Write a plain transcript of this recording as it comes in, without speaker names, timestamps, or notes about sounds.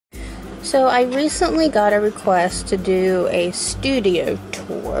So I recently got a request to do a studio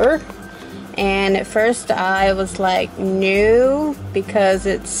tour, and at first I was like, no, because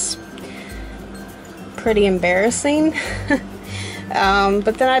it's pretty embarrassing.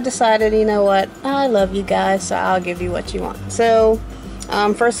 But then I decided, you know what, I love you guys, so I'll give you what you want. So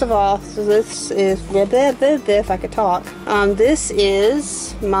first of all, so this is, if I could talk, this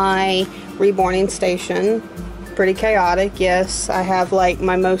is my reborning station. Pretty chaotic, yes. I have like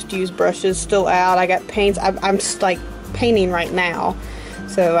my most used brushes still out. I got paints. I'm like painting right now,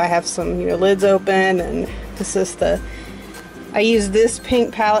 so I have some, you know, lids open, and this is I use this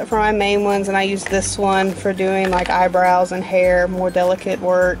pink palette for my main ones, and I use this one for doing like eyebrows and hair, more delicate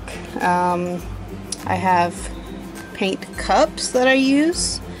work. I have paint cups that I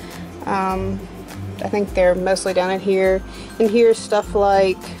use. I think they're mostly down in here. And here's stuff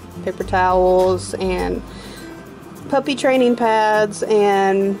like paper towels and puppy training pads,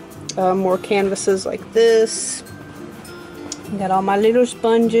 and more canvases like this. Got all my little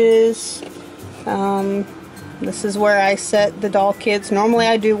sponges. This is where I set the doll kits. Normally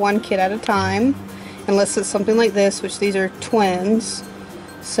I do one kit at a time, unless it's something like this, which these are twins.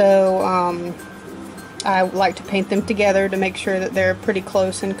 So I like to paint them together to make sure that they're pretty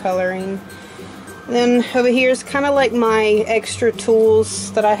close in coloring. Then over here is kind of like my extra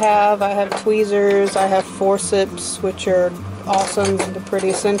tools that I have. I have tweezers, I have forceps, which are awesome and pretty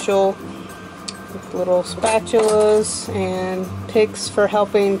essential. Little spatulas and picks for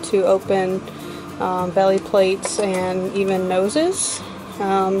helping to open belly plates and even noses.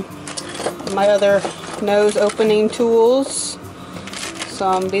 My other nose opening tools.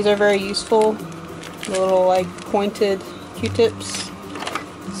 These are very useful. Little like pointed Q-tips.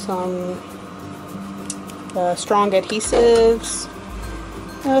 Some strong adhesives,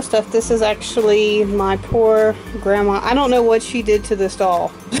 stuff. This is actually my poor grandma. I don't know what she did to this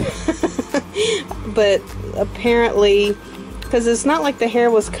doll, but apparently, because it's not like the hair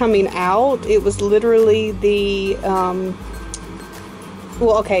was coming out, it was literally the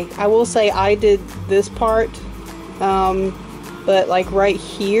well, okay, I will say I did this part, but like right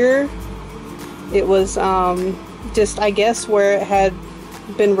here it was just, I guess, where it had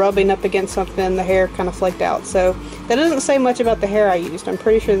been rubbing up against something, the hair kind of flaked out. So that doesn't say much about the hair I used. I'm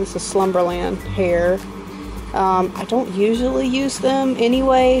pretty sure this is Slumberland hair. I don't usually use them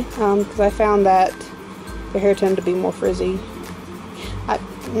anyway, because I found that the hair tend to be more frizzy.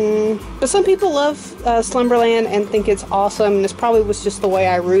 But some people love Slumberland and think it's awesome. This probably was just the way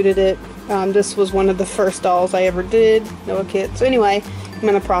I rooted it. This was one of the first dolls I ever did, Noah kit. So anyway, I'm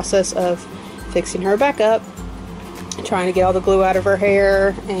in the process of fixing her back up, trying to get all the glue out of her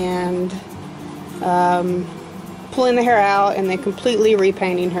hair, and pulling the hair out, and then completely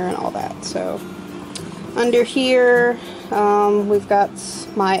repainting her and all that. So under here we've got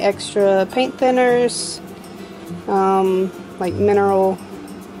my extra paint thinners, like mineral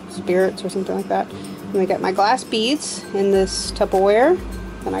spirits or something like that. And I got my glass beads in this Tupperware,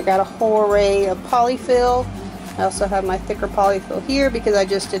 and I got a whole array of polyfill. I also have my thicker polyfill here because I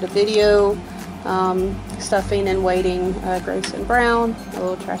just did a video stuffing and weighting Grace and Brown, a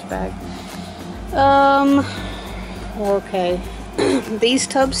little trash bag. Okay, these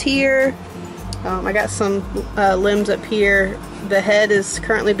tubs here, I got some limbs up here. The head is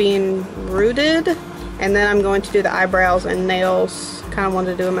currently being rooted, and then I'm going to do the eyebrows and nails. Kind of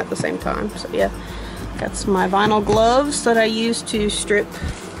wanted to do them at the same time. So yeah, got some my vinyl gloves that I use to strip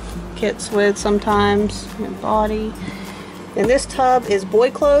kits with sometimes, and body. And this tub is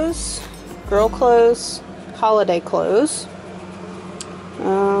boy clothes, girl clothes, holiday clothes.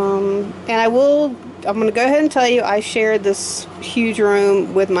 And I'm going to go ahead and tell you, I shared this huge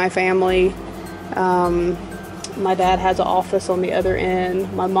room with my family. My dad has an office on the other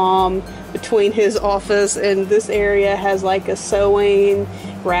end. My mom, between his office and this area, has like a sewing,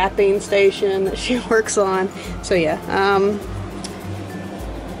 wrapping station that she works on. So yeah,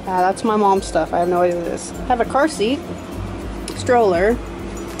 that's my mom's stuff. I have no idea what it is. I have a car seat, stroller,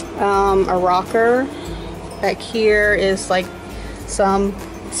 a rocker. Back here is like some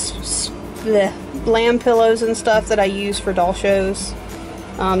lamb pillows and stuff that I use for doll shows.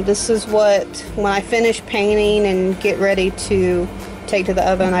 This is what, when I finish painting and get ready to take to the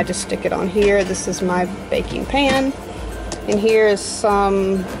oven, I just stick it on here. This is my baking pan. And here is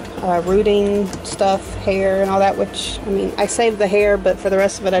some rooting stuff, hair and all that, which, I mean, I saved the hair, but for the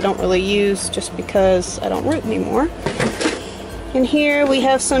rest of it I don't really use just because I don't root anymore. And here we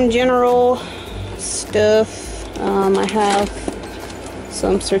have some general stuff. I have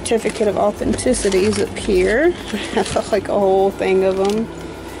some certificate of authenticities up here. I have like a whole thing of them.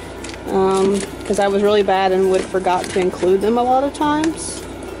 Because I was really bad and would forgot to include them a lot of times.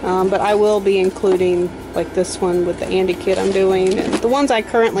 But I will be including like this one with the Andy kit I'm doing, and the ones I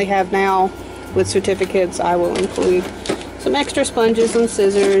currently have now with certificates I will include. Some extra sponges and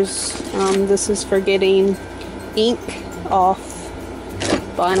scissors. This is for getting ink off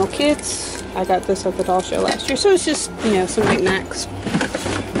vinyl kits. I got this at the doll show last year, so it's just, you know, some knickknacks.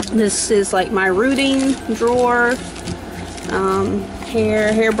 This is like my rooting drawer.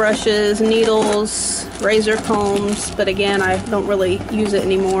 Hair brushes, needles, razor combs, but again, I don't really use it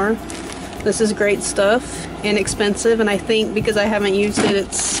anymore. This is great stuff, inexpensive, and I think because I haven't used it,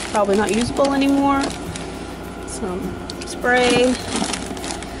 it's probably not usable anymore. Some spray,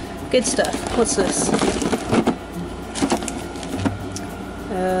 good stuff. What's this?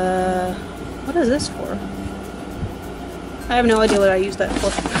 What is this for? I have no idea what I use that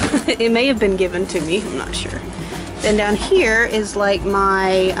for. It may have been given to me, I'm not sure. Then down here is like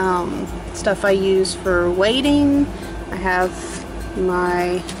my stuff I use for wading. I have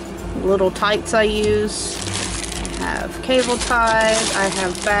my little tights I use. I have cable ties. I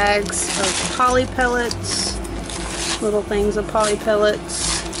have bags of poly pellets. Little things of poly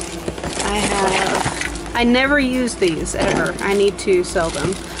pellets. I never use these ever. I need to sell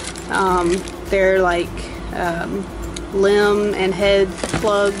them. They're like limb and head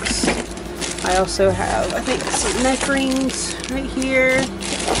plugs. I also have, I think, some neck rings right here.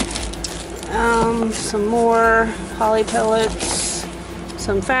 Some more poly pellets.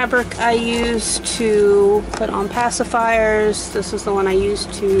 Some fabric I use to put on pacifiers. This is the one I use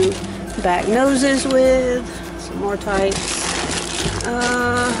to back noses with. Some more tights.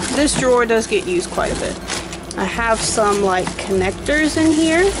 This drawer does get used quite a bit. I have some like connectors in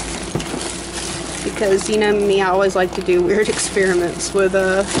here because, you know me, I always like to do weird experiments with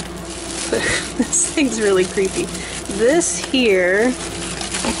this thing's really creepy. This here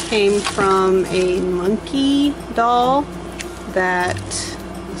came from a monkey doll that,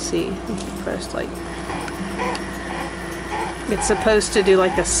 let's see, pressed like, it's supposed to do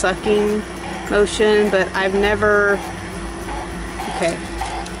like a sucking motion, but I've never, okay,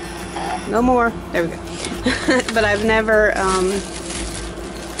 no more, there we go. But I've never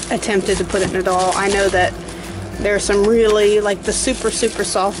attempted to put it in a doll. I know that there are some really, like the super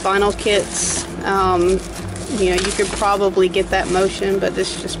soft vinyl kits, you know, you could probably get that motion, but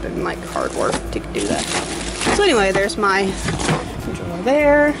it's just been like hard work to do that. So anyway, there's my drawer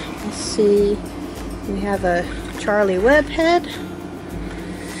there. Let's see, we have a Charlie Webb head.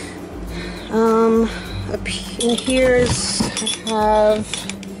 Up in here I have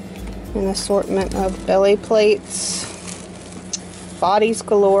an assortment of belly plates, bodies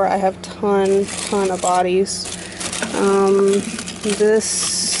galore. I have ton of bodies.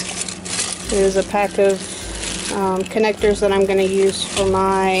 This is a pack of connectors that I'm going to use for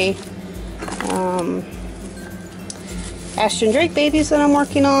my Ashton Drake babies that I'm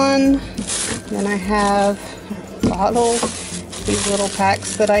working on. Then I have bottles, these little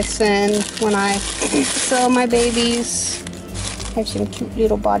packs that I send when I sell my babies. I have some cute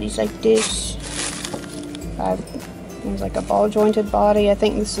little bodies like this. There's like a ball jointed body. I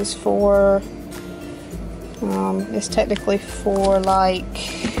think this is for, it's technically for like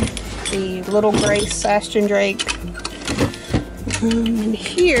the Little Grace Ashton Drake. And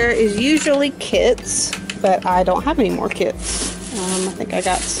here is usually kits, but I don't have any more kits. I think I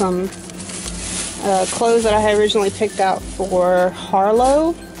got some clothes that I had originally picked out for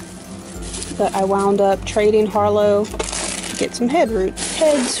Harlow, but I wound up trading Harlow to get some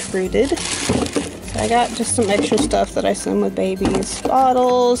heads rooted. So I got just some extra stuff that I send with babies.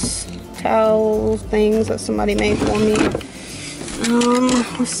 Bottles, towels, things that somebody made for me.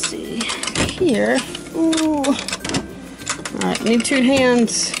 Let's see. Here. Ooh. Alright, need 2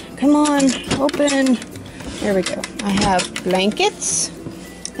 hands. Come on, open. There we go. I have blankets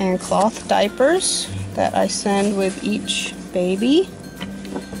and cloth diapers that I send with each baby.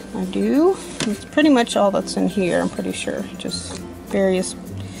 I do. It's pretty much all that's in here, I'm pretty sure. Just various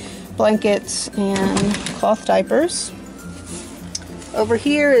blankets and cloth diapers. Over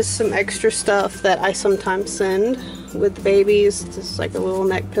here is some extra stuff that I sometimes send with the babies. This is like a little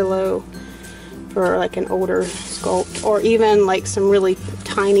neck pillow for like an older sculpt, or even like some really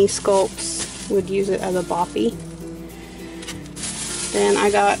tiny sculpts would use it as a boppy. Then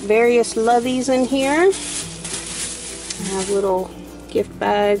I got various loveys in here. I have little gift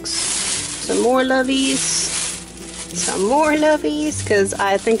bags, some more loveys, because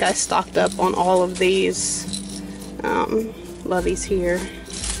I think I stocked up on all of these loveys here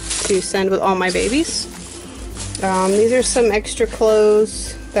to send with all my babies. These are some extra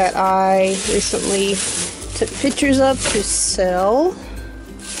clothes that I recently took pictures of to sell.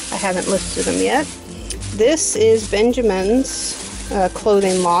 I haven't listed them yet. This is Benjamin's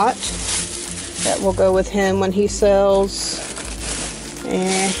clothing lot that will go with him when he sells.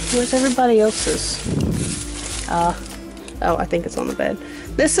 And where's everybody else's? Oh, I think it's on the bed.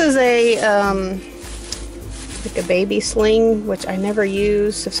 This is a like a baby sling, which I never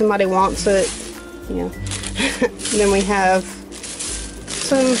use. If somebody wants it, you know. Then we have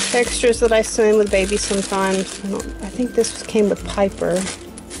some extras that I sew in with babies sometimes. I think this came with Piper.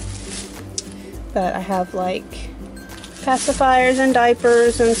 But I have like pacifiers and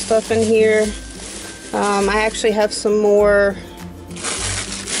diapers and stuff in here. I actually have some more.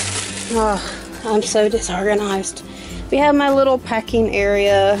 Oh, I'm so disorganized. We have my little packing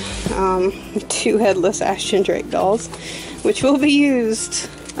area, 2 headless Ashton Drake dolls, which will be used.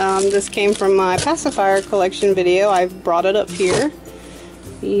 This came from my pacifier collection video. I've brought it up here.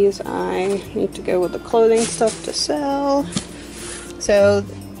 These I need to go with the clothing stuff to sell. So,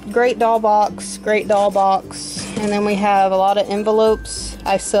 great doll box, and then we have a lot of envelopes.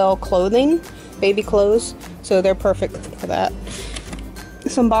 I sell clothing, baby clothes, so they're perfect for that.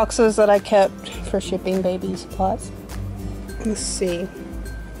 Some boxes that I kept for shipping baby supplies. Let's see.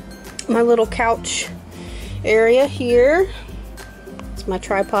 My little couch area here. It's my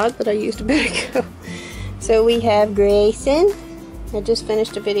tripod that I used a bit ago. So we have Grayson. I just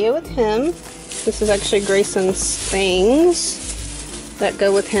finished a video with him. This is actually Grayson's things that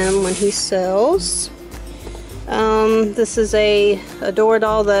go with him when he sells. This is a door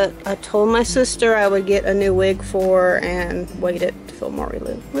doll that I told my sister I would get a new wig for and wait it to feel more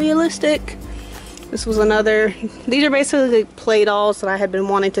realistic. This was another. These are basically play dolls that I had been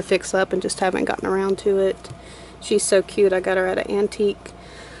wanting to fix up and just haven't gotten around to it. She's so cute. I got her at an antique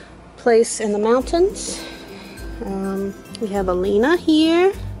place in the mountains. We have Alina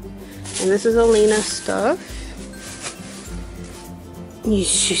here, and this is Alina's stuff.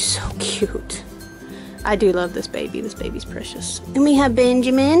 She's so cute. I do love this baby. This baby's precious. And we have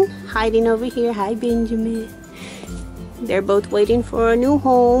Benjamin hiding over here. Hi, Benjamin. They're both waiting for a new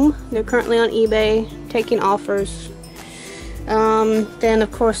home. They're currently on eBay taking offers. Then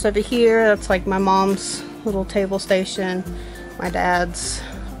of course over here, that's like my mom's little table station, my dad's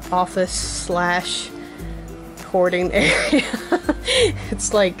office slash hoarding area.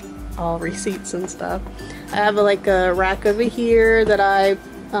 It's like all receipts and stuff. I have like a rack over here that I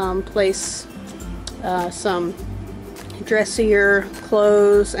place some dressier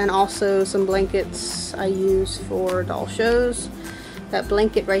clothes and also some blankets I use for doll shows. That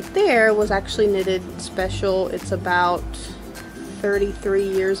blanket right there was actually knitted special. It's about 33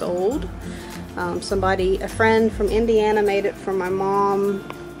 years old. A friend from Indiana made it for my mom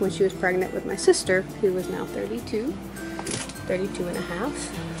when she was pregnant with my sister, who was now 32 and a half.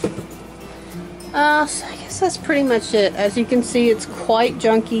 So I guess that's pretty much it. As you can see, it's quite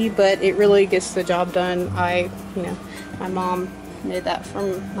junky, but it really gets the job done. My mom made that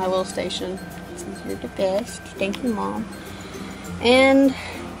from my little station. You're the best. Thank you, Mom. And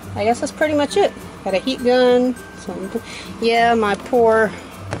I guess that's pretty much it. Got a heat gun. Yeah, my poor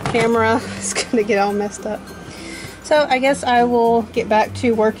camera is gonna get all messed up. So I guess I will get back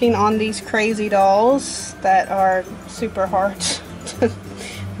to working on these crazy dolls that are super hard to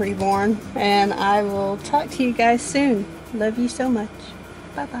reborn. And I will talk to you guys soon. Love you so much.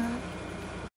 Bye-bye.